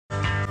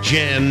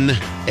Gen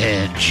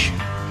Edge.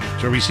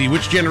 So we see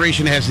which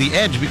generation has the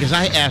edge, because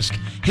I ask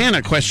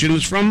Hannah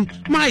questions from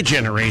my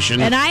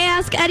generation. And I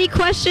ask Eddie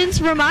questions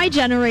from my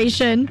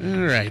generation.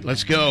 All right,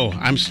 let's go.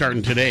 I'm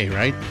starting today,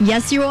 right?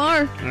 Yes, you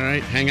are. All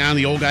right, hang on.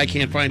 The old guy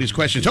can't find his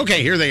questions.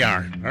 Okay, here they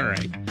are. All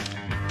right.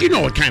 You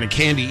know what kind of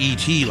candy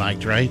E.T.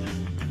 liked, right?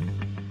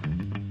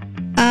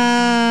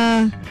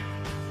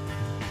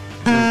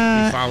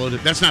 He followed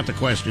it. That's not the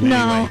question No,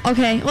 anyway.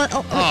 okay. Well,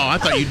 Oh, I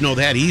thought you'd know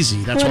that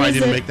easy. That's what why I is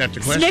didn't it? make that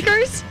the question.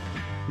 Snickers?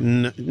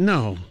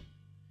 No.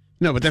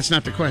 No, but that's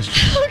not the question.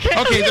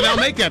 Okay, then I'll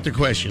make that the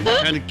question.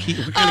 What kind of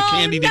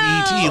candy did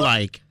E.T.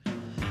 like?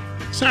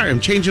 Sorry, I'm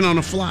changing on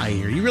the fly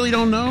here. You really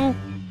don't know?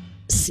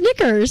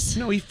 Snickers.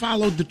 No, he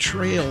followed the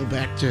trail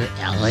back to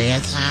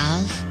Elliot's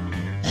house.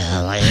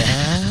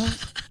 Elliot.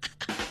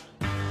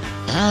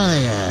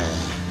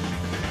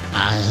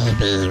 I'll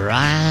be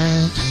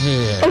right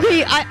here.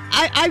 Okay,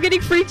 I'm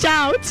getting freaked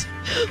out.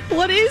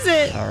 What is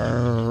it?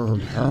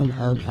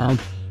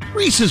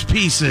 Reese's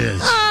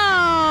Pieces.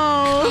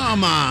 Oh.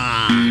 Come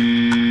on.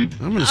 I'm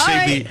going to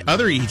save the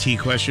other E.T.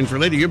 question for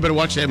later. You better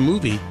watch that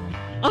movie.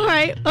 All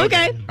right,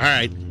 okay. All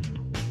right.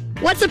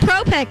 What's a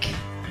pro pic?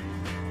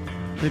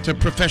 It's a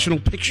professional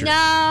picture.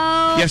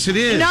 No. Yes, it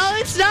is. No,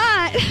 it's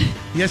not.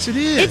 Yes, it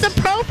is. It's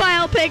a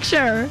profile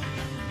picture.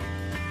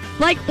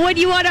 Like when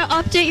you want to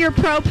update your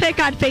pro pic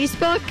on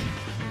Facebook.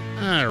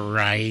 All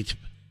right.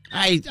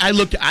 I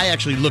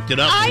actually looked it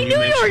up. I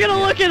knew you were going to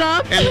look it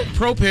up. And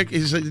ProPic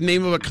is the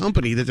name of a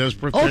company that does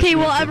professional. Okay,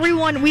 well,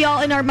 pictures. we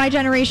all in my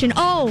generation.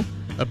 Oh.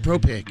 A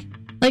ProPic.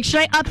 Like, should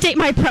I update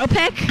my pro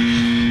pic?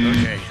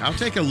 Okay, I'll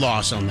take a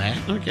loss on that.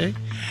 Okay.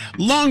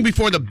 Long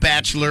before The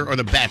Bachelor or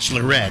The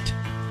Bachelorette,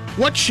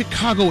 what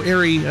Chicago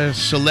area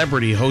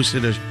celebrity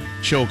hosted a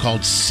show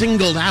called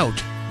Singled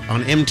Out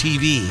on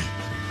MTV?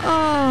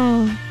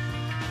 Oh.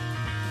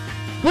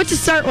 What to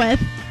start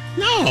with?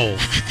 No.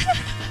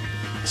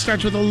 It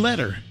starts with a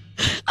letter.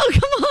 Oh,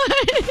 come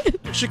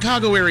on.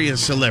 Chicago area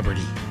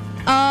celebrity.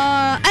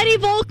 Eddie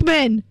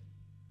Volkman.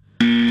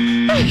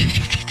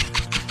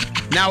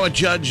 Now a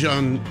judge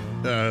on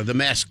The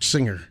Masked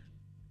Singer.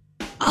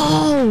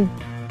 Oh.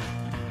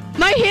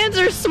 My hands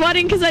are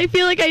sweating because I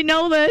feel like I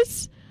know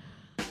this.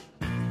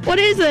 What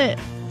is it?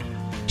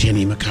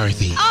 Jenny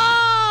McCarthy.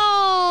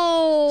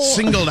 Oh.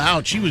 Singled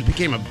out. She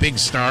became a big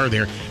star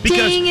there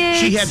because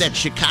she had that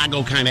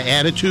Chicago kind of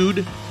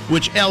attitude,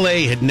 which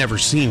L.A. had never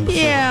seen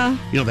before. Yeah.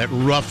 You know, that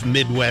rough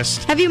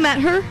Midwest. Have you met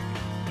her?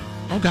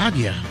 Oh, God,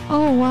 yeah.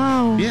 Oh,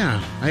 wow.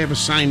 Yeah. I have a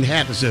signed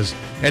hat that says,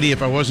 Eddie,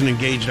 if I wasn't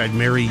engaged, I'd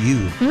marry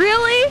you.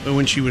 Really? But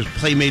when she was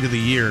Playmate of the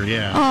Year,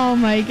 yeah. Oh,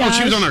 my gosh. Oh,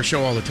 she was on our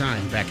show all the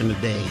time back in the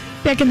day.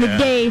 Back in the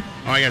day.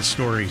 Oh, I got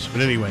stories. But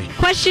anyway.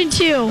 Question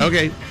 2.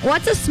 Okay.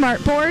 What's a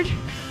smart board?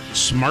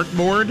 Smart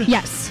board?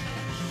 Yes.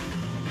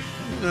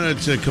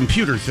 It's a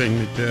computer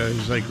thing that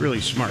is, like,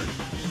 really smart.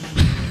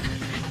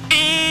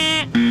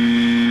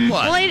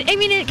 What? Well, I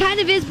mean, it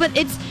kind of is, but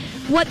it's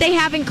what they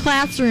have in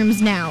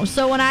classrooms now.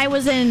 So when I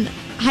was in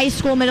high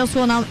school, middle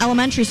school, and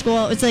elementary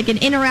school, it's like an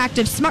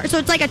interactive smart. So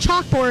it's like a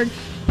chalkboard,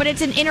 but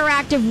it's an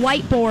interactive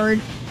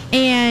whiteboard,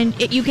 and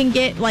you can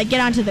get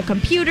onto the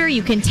computer.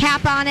 You can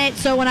tap on it.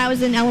 So when I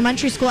was in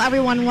elementary school,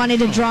 everyone wanted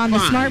to draw on the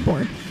smart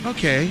board.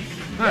 Okay.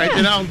 All right.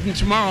 Then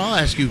tomorrow I'll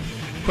ask you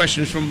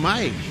questions from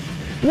my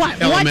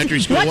elementary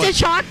school. What's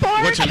a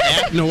chalkboard?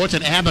 What's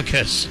an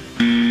abacus?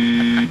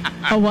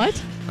 A what?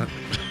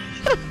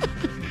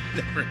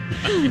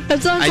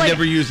 That sounds like... I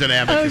never used an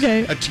abacus.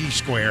 Okay. A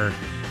T-square.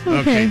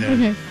 Okay, then.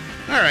 okay.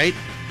 All right.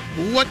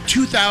 What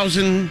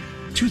 2000s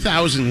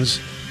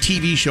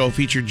TV show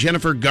featured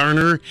Jennifer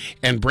Garner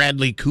and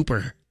Bradley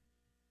Cooper?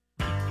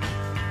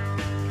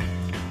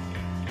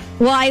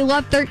 Well, I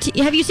love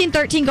 13. Have you seen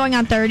 13 Going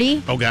on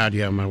 30? Oh, God,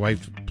 yeah. My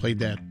wife played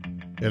that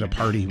at a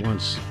party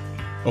once,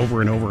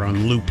 over and over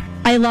on loop.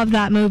 I love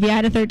that movie. I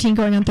had a 13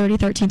 Going on 30,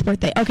 13th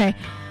birthday. Okay.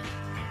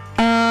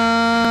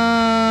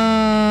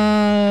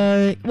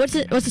 What's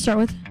it start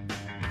with?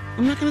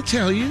 I'm not going to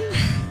tell you.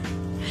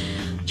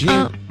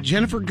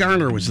 Jennifer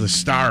Garner was the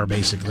star,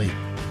 basically.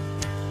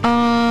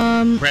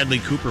 Bradley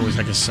Cooper was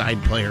like a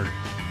side player.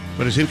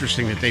 But it's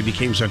interesting that they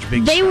became such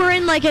big They stars. were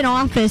in like an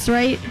office,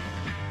 right?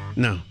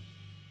 No.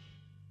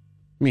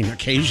 I mean,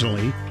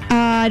 occasionally.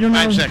 I don't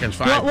know. 5 seconds.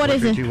 5. What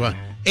is it? 2, 1.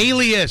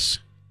 Alias.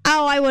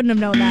 Oh, I wouldn't have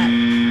known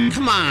that.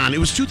 Come on. It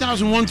was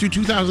 2001 through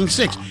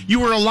 2006. You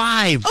were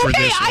alive for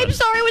Okay, this one. I'm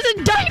sorry. I was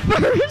in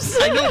diapers.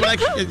 I know,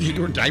 but you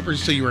were in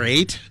diapers till you were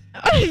 8?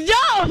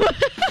 No.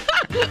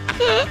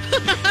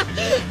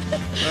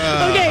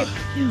 Okay,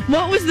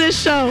 what was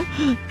this show?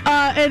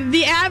 And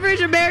the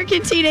average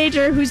American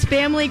teenager whose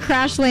family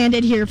crash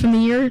landed here from the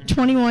year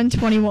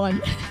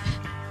 2121.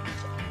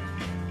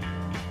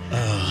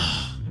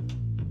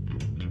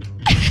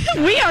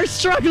 We are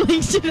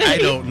struggling today. I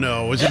don't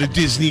know. Was it a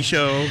Disney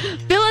show?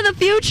 Phil of the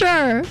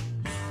Future.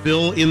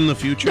 Phil in the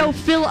Future? No,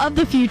 Phil of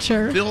the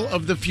Future. Phil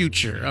of the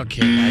Future.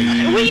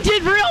 Okay. We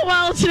did real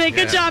well today.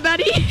 Good job,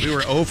 Eddie. We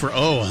were 0 for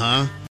 0, huh?